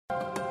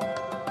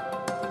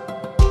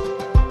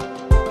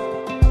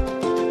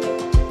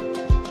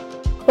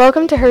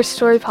Welcome to Her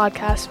Story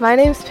Podcast. My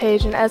name's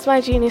Paige, and as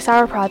my Genius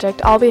Hour project,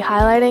 I'll be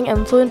highlighting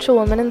influential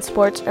women in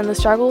sports and the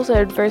struggles and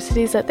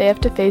adversities that they have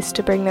to face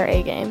to bring their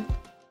A game.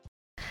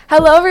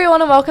 Hello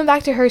everyone and welcome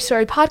back to Her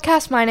Story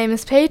Podcast. My name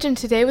is Paige, and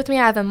today with me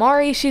I have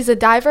Amari. She's a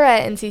diver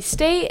at NC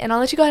State, and I'll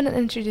let you go ahead and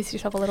introduce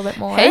yourself a little bit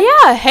more.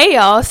 Hey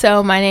y'all.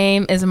 So my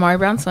name is Amari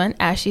Brown-Swint.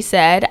 As she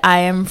said, I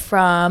am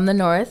from the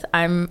north.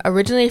 I'm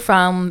originally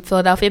from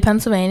Philadelphia,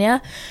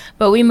 Pennsylvania,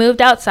 but we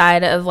moved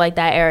outside of like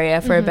that area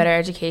for a better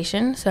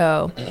education.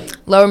 So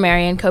Lower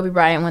Merion, Kobe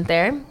Bryant went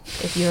there,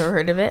 if you ever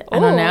heard of it. I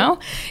don't know.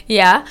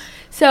 Yeah.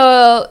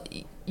 So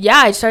yeah,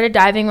 I started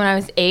diving when I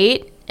was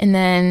 8. And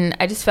then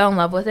I just fell in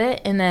love with it.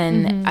 And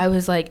then I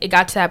was like, it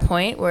got to that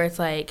point where it's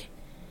like,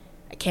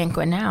 I can't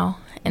quit now.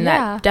 And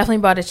that definitely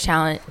brought its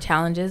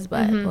challenges,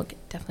 but we'll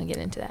definitely get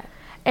into that.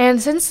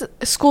 And since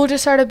school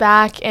just started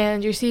back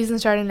and your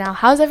season's starting now,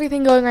 how's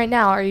everything going right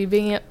now? Are you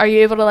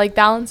able to like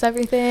balance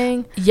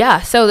everything? Yeah.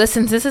 So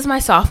since this is my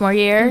sophomore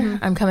year,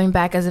 I'm coming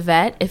back as a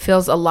vet. It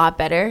feels a lot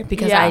better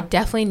because I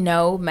definitely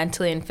know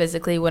mentally and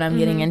physically what I'm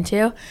getting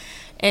into.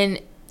 And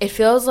it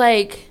feels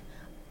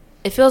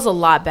a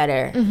lot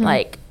better.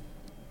 Like,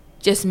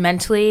 just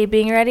mentally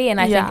being ready,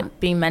 and I think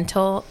being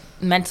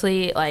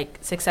mentally like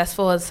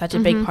successful is such a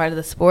big part of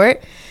the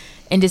sport,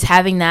 and just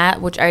having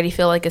that, which I already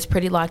feel like is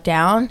pretty locked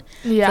down,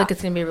 I feel like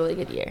it's gonna be a really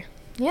good year.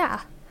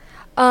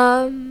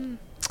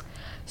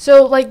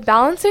 So like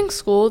balancing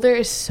school, there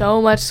is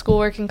so much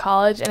schoolwork in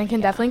college, and it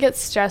can definitely get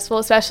stressful,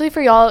 especially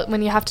for y'all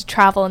when you have to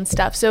travel and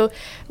stuff. So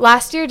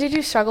last year, did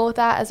you struggle with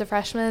that as a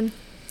freshman?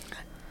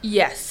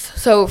 Yes.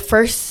 So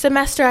first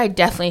semester I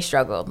definitely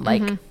struggled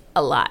like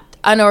a lot.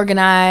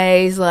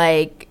 Unorganized,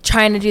 like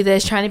trying to do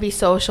this, trying to be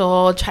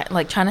social,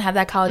 trying to have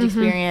that college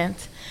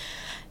experience.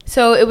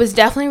 So it was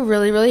definitely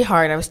really, really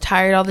hard. I was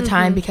tired all the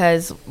time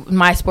because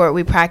my sport,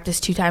 we practice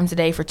 2 times a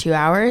day for 2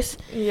 hours.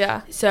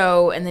 Yeah.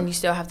 So, and then you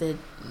still have to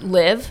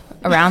live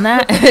around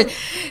that.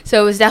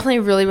 So it was definitely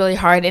really, really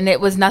hard. And it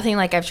was nothing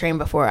like I've trained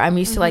before. I'm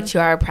used to like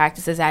 2-hour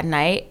practices at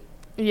night.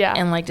 Yeah.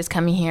 And like just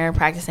coming here,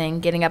 practicing,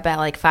 getting up at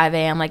like 5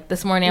 a.m. Like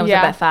this morning I was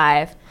up at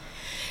 5.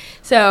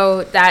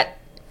 So that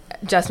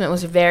adjustment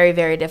was very,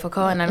 very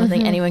difficult, and I don't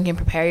think anyone can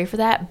prepare you for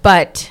that.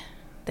 But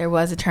there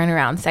was a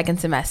turnaround.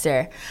 Second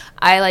semester,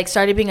 I like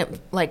started being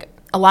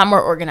a lot more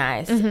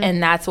organized,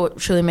 and that's what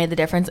truly made the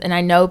difference. And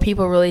I know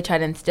people really try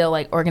to instill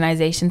like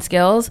organization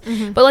skills,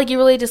 but like you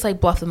really just like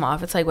bluff them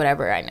off. It's like,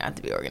 whatever, I know I have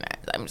to be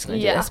organized, I'm just gonna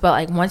do this. But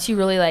like once you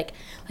really like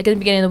at the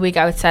beginning of the week,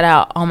 I would set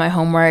out all my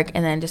homework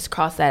and then just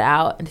cross that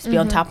out and just be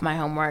on top of my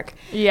homework,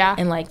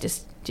 and like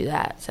just do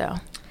that. So.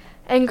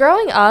 And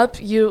growing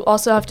up, you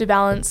also have to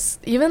balance,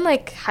 even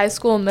like high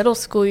school and middle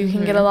school, you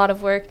can get a lot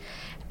of work.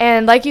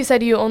 And like you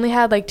said, you only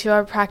had like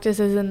 2-hour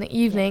practices in the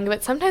evening,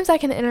 but sometimes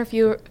that can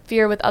interfere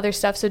with other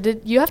stuff. So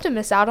did you have to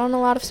miss out on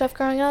a lot of stuff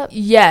growing up?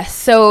 Yes.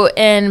 So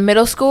in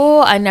middle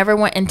school, I never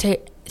went into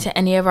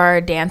any of our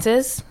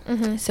dances.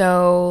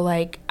 So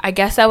like, I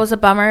guess that was a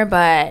bummer,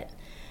 but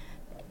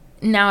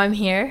now I'm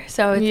here.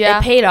 So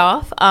it paid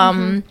off.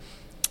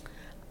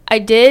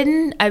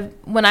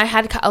 When I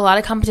had a lot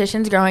of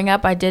competitions growing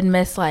up, I did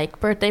miss like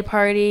birthday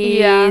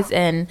parties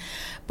and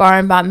bar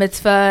and bat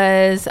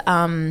mitzvahs,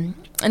 and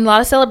a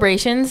lot of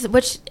celebrations,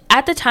 which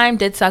at the time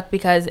did suck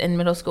because in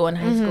middle school and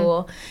high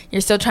school,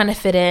 you're still trying to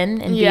fit in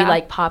and be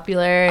like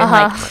popular and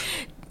like,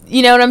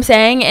 you know what I'm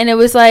saying? And it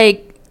was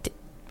like,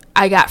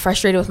 I got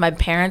frustrated with my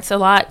parents a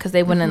lot because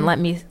they wouldn't let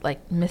me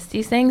like miss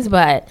these things.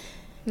 But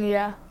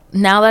now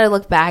that I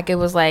look back, it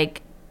was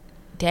like,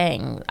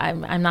 dang,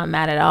 I'm not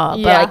mad at all.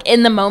 But like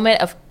in the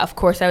moment, of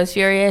course I was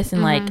furious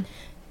and like,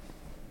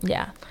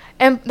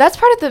 and that's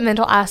part of the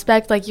mental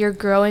aspect. Like you're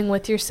growing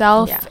with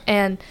yourself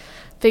and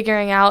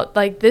figuring out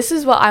like, this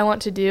is what I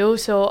want to do,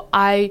 so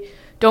I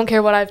don't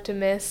care what I have to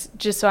miss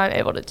just so I'm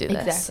able to do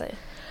this. Exactly.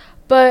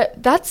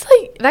 But that's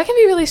like, that can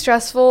be really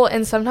stressful,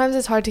 and sometimes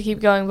it's hard to keep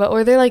going. But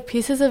were there like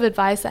pieces of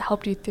advice that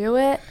helped you through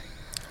it?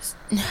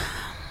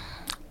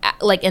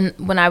 Like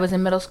when I was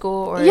in middle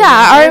school, or or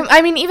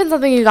I mean even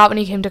something you got when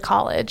you came to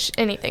college,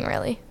 anything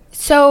really.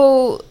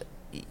 So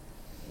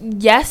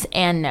yes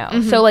and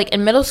no. So like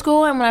in middle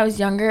school and when I was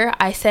younger,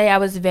 I say I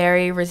was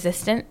very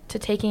resistant to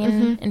taking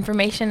in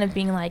information and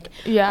being like,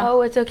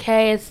 oh, it's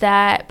okay, it's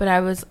that. But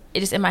it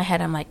just in my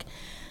head, I'm like,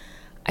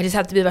 I just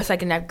have to be the best I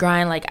can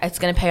grind, like it's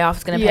gonna pay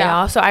off, pay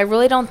off. So I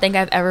really don't think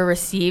I've ever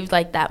received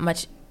like that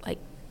much like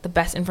the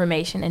best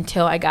information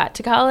until I got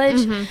to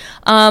college.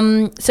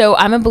 So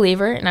I'm a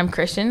believer and I'm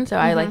Christian, so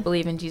I like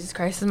believe in Jesus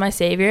Christ as my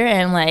savior.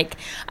 And like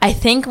I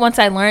think once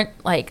I learned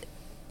like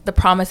the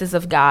promises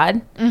of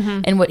God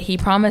and what he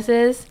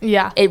promises,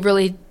 it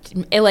really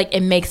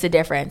it makes a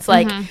difference.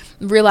 Like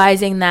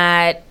realizing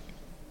that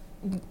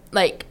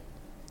like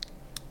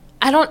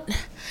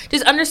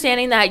just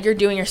understanding that you're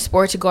doing your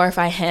sport to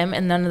glorify him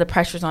and none of the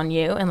pressure's on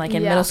you. And like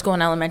in middle school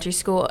and elementary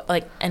school,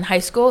 like in high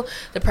school,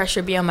 the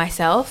pressure be on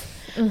myself.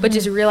 But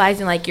just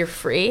realizing like you're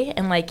free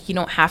and like you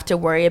don't have to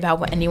worry about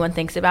what anyone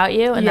thinks about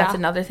you. And that's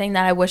another thing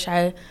that I wish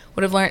I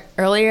would have learned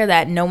earlier,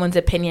 that no one's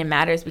opinion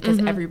matters because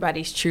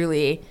everybody's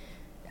truly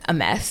a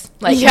mess.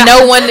 Like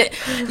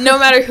no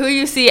matter who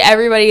you see,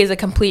 everybody is a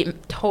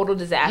complete total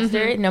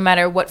disaster. No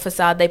matter what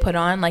facade they put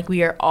on, like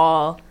we are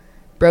all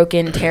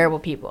broken, terrible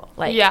people.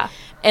 Like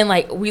and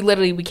like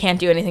we can't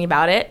do anything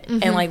about it.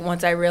 And like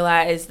once I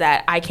realized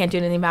that I can't do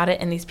anything about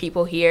it, and these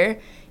people here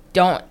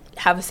don't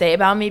have a say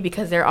about me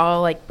because they're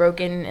all like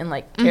broken and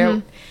like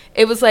terrible,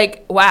 it was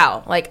like,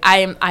 wow, like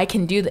I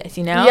can do this,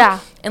 you know? Yeah.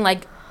 And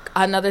like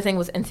another thing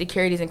was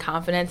insecurities and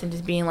confidence, and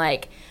just being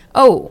like,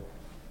 oh,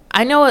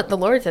 I know what the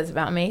Lord says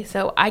about me,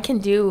 so I can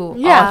do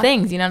all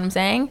things, you know what I'm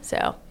saying?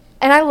 So,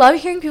 and I love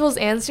hearing people's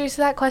answers to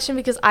that question,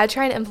 because I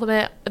try and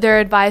implement their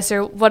advice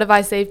or what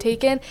advice they've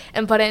taken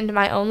and put it into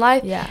my own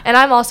life. Yeah. And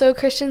I'm also a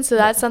Christian, so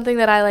that's something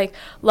that I like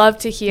love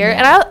to hear.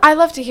 And I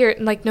love to hear,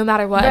 like, no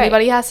matter what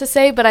anybody has to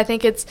say, but I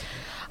think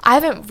I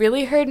haven't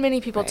really heard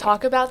many people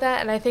talk about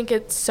that, and I think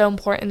it's so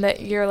important that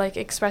you're like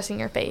expressing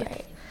your faith.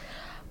 Right.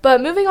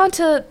 But moving on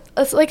to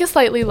a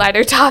slightly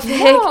lighter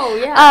topic.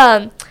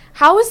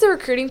 How was the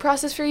recruiting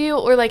process for you,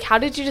 or like how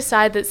did you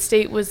decide that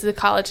State was the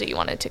college that you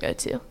wanted to go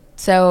to?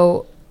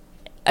 So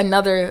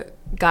another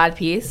God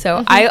piece.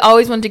 So I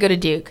always wanted to go to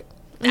Duke.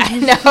 I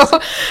know.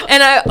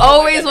 And I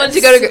always wanted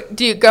to go to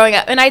Duke growing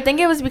up. And I think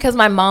it was because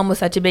my mom was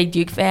such a big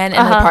Duke fan,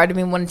 and like part of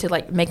me wanted to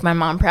like make my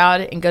mom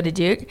proud and go to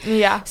Duke.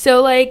 Yeah.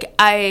 So like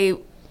I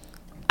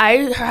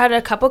had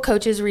a couple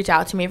coaches reach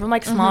out to me from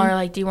like smaller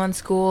like D1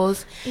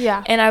 schools.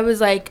 Yeah. And I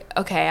was like,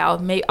 okay,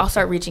 I'll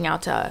start reaching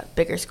out to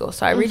bigger schools.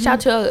 So I reached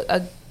out to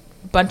a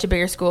bunch of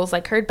bigger schools,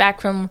 like heard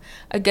back from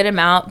a good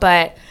amount,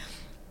 but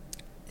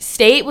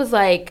State was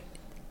like,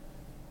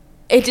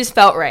 it just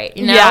felt right,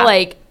 you know?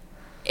 Like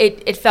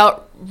it just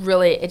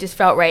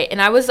felt right. And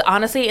I was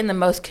honestly in the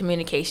most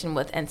communication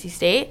with NC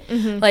State.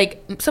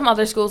 Like some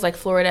other schools like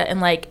Florida,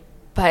 and like,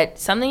 but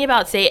something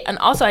about State, and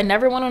also I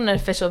never went on an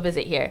official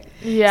visit here.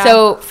 Yeah.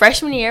 So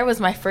freshman year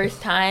was my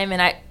first time,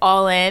 and I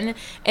all in,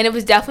 and it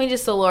was definitely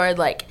just the Lord,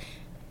 like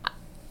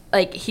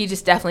he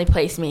just definitely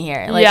placed me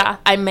here. Like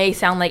I may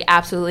sound like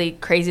absolutely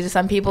crazy to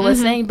some people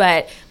listening,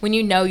 but when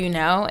you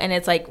know, and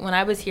it's like when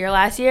I was here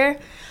last year,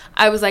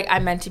 I was like,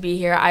 I'm meant to be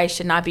here. I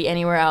should not be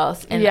anywhere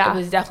else. And it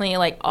was definitely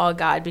like all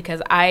God,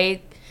 because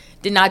I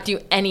did not do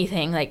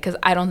anything, like, because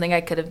I don't think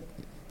I could have,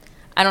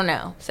 I don't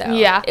know. So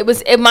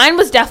mine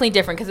was definitely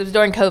different because it was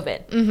during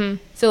COVID.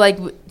 So like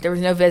there was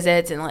no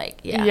visits, and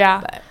like,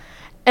 but.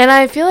 And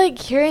I feel like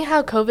hearing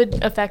how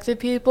COVID affected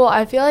people,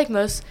 I feel like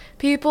most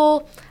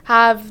people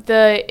have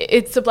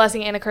it's a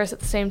blessing and a curse at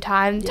the same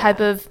time type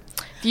of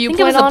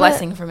viewpoint on it. I think it was a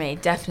blessing for me,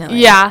 definitely.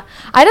 Yeah.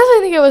 I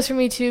definitely think it was for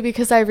me too,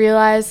 because I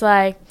realized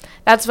like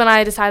that's when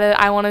I decided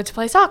I wanted to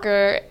play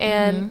soccer,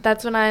 and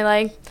that's when I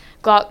like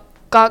got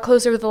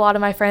closer with a lot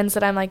of my friends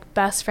that I'm like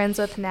best friends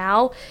with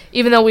now,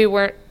 even though we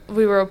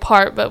were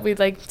apart, but we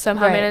like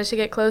somehow managed to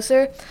get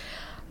closer.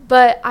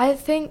 But I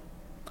think,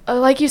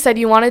 like you said,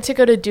 you wanted to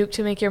go to Duke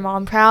to make your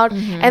mom proud,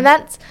 and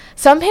that's,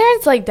 some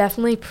parents like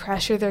definitely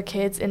pressure their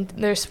kids in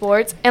their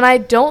sports, and I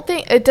don't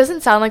think, it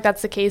doesn't sound like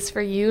that's the case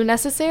for you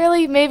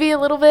necessarily, maybe a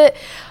little bit,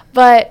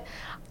 but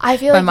I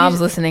feel like my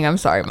mom's listening. I'm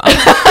sorry, Mom.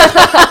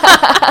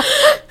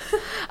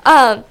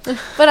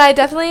 But I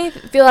definitely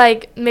feel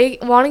like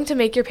wanting to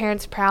make your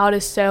parents proud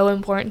is so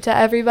important to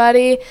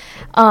everybody,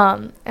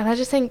 and I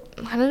just think,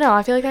 I don't know,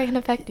 I feel like that can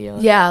affect you.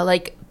 Yeah,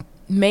 like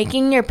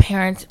making your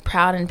parents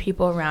proud and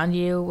people around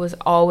you was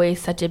always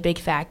such a big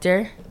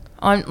factor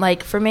on,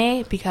 like, for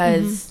me,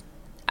 because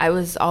I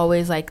was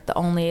always like the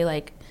only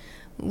like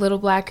little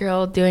black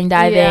girl doing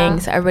diving.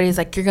 So everybody's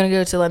like, you're gonna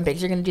go to the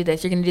Olympics, you're gonna do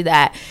this, you're gonna do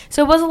that.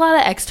 So it was a lot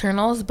of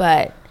externals,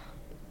 but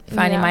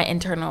finding my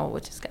internal,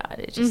 which is God,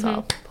 it just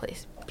all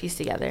pieced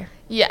together.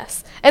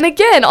 Yes. And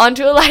again,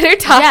 onto a lighter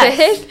topic.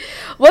 Yes.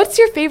 What's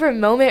your favorite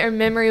moment or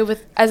memory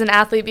as an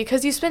athlete?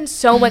 Because you spend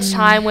so much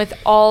time with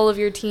all of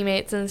your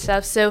teammates and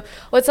stuff. So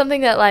what's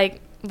something that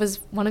like was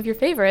one of your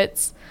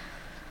favorites?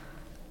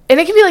 And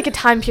it can be like a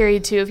time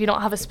period too, if you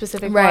don't have a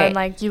specific one,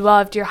 like you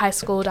loved your high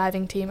school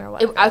diving team or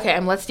whatever. Okay,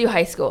 let's do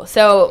high school.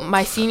 So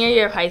my senior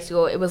year of high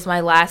school, it was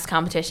my last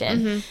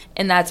competition,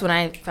 and that's when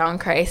I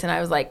found Christ, and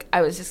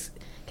I was just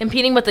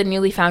competing with a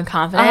newly found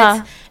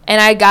confidence, and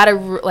I got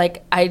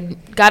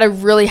a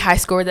really high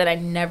score that I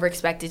never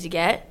expected to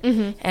get,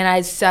 and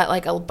I set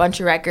like a bunch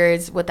of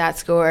records with that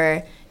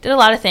score. Did a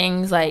lot of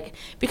things, like,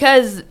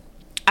 because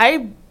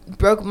I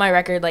broke my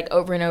record like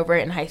over and over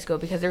in high school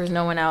because there was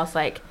no one else,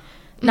 like,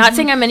 not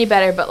saying I'm any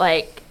better, but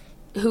like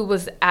who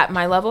was at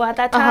my level at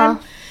that time.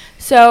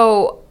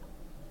 So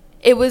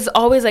it was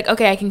always like,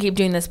 okay, I can keep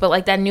doing this, but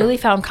like that newly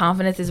found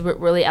confidence is what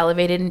really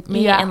elevated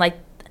me, and like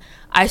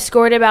I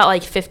scored about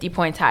like 50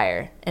 points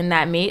higher in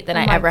that meet than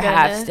I ever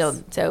have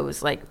still. So it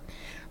was like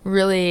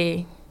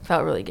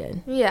felt really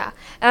good. Yeah.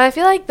 And I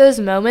feel like those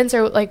moments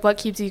are like what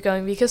keeps you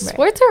going, because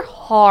sports are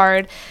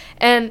hard,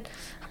 and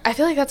I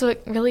feel like that's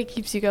what really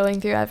keeps you going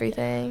through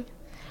everything.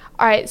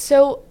 All right.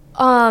 So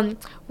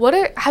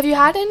have you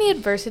had any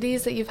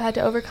adversities that you've had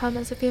to overcome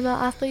as a female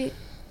athlete?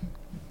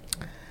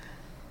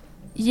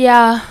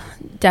 Yeah,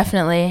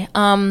 definitely.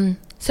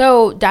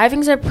 So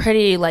diving's a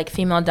pretty like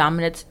female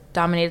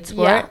dominated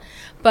sport,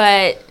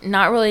 but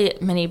not really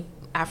many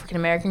African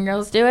American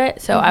girls do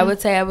it. So I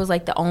would say I was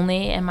like the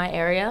only in my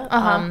area.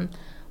 On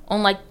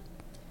like,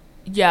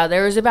 yeah,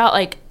 there was about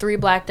like 3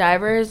 black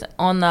divers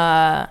in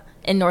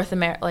North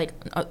America. Like,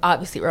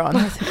 obviously we're on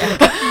North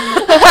America.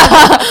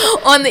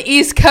 On the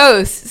East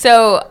Coast.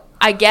 So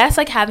I guess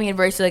like having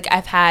adversity, like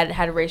I've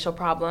had racial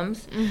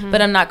problems,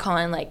 but I'm not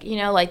calling like, you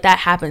know, like that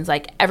happens.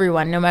 Like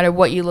everyone, no matter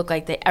what you look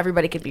like,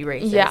 everybody could be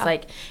racist. Yeah.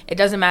 Like it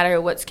doesn't matter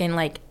what skin,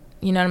 like,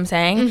 you know what I'm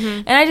saying?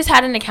 And I just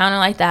had an encounter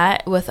like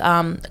that with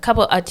a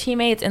couple of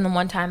teammates, and the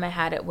one time I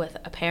had it with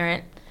a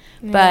parent.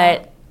 Yeah.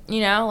 But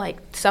you know, like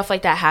stuff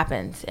like that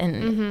happens,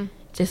 and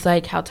just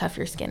like how tough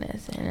your skin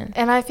is.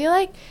 And I feel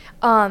like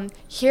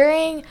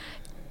hearing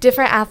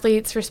different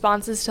athletes'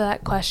 responses to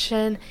that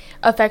question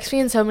affects me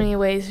in so many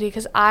ways,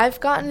 because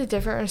I've gotten a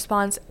different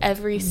response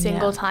every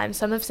single time.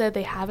 Some have said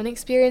they haven't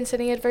experienced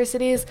any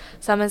adversities.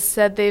 Some have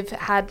said they've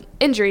had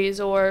injuries,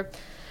 or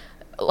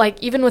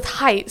like even with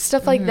height,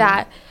 stuff like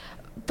that.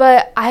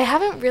 But I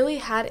haven't really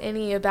had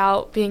any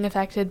about being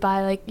affected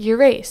by like your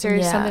race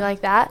or something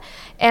like that.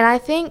 And I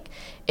think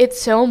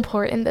it's so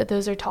important that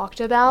those are talked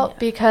about,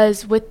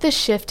 because with the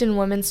shift in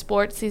women's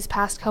sports these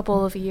past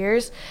couple of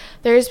years,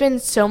 there's been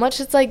so much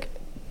that's like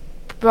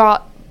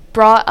brought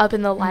up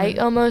in the light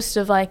almost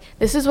of like,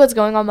 this is what's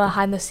going on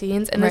behind the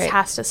scenes, and this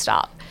has to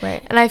stop.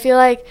 And I feel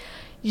like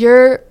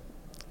you're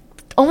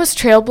almost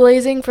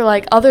trailblazing for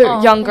like other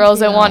young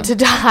girls that want to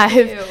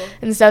dive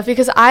and stuff,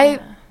 because I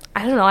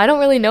don't know, I don't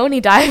really know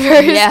any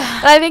divers. And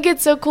I think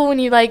it's so cool when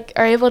you like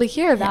are able to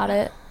hear about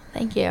it.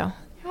 Thank you.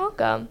 You're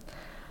welcome.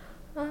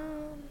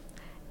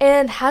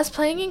 And has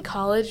playing in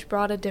college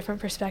brought a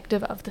different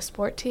perspective of the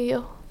sport to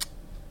you?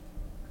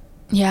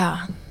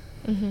 Yeah.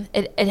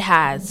 It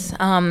has.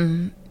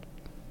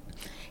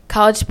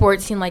 College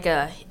sports seemed like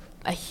a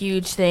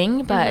huge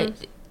thing, but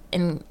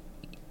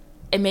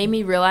it made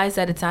me realize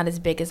that it's not as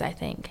big as I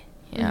think,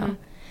 you know?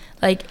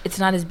 Like, it's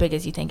not as big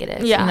as you think it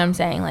is. You know what I'm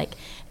saying? Like,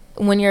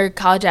 when you're a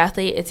college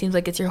athlete, it seems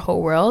like it's your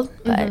whole world,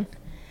 but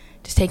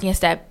just taking a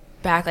step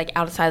back, like,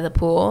 outside of the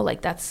pool,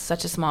 like, that's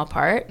such a small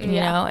part, you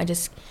know? And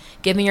just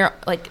giving your,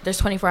 like, there's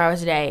 24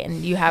 hours a day,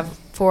 and you have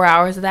 4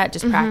 hours of that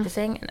just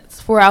practicing, and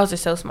 4 hours are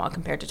so small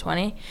compared to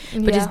 20,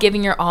 but just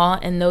giving your all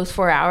in those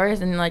 4 hours,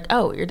 and like,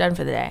 oh, you're done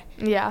for the day.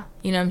 You know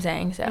what I'm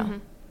saying?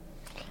 So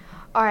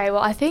all right,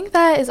 well, I think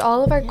that is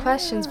all of our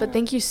questions, but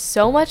thank you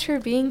so much for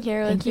being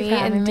here with me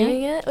and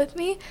doing it with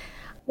me.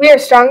 We are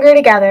stronger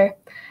together.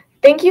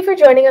 Thank you for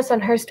joining us on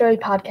Her Story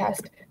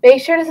Podcast.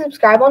 Make sure to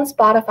subscribe on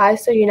Spotify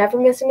so you never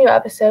miss a new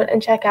episode,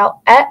 and check out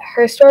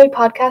 @Her Story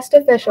Podcast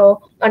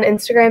Official on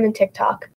Instagram and TikTok.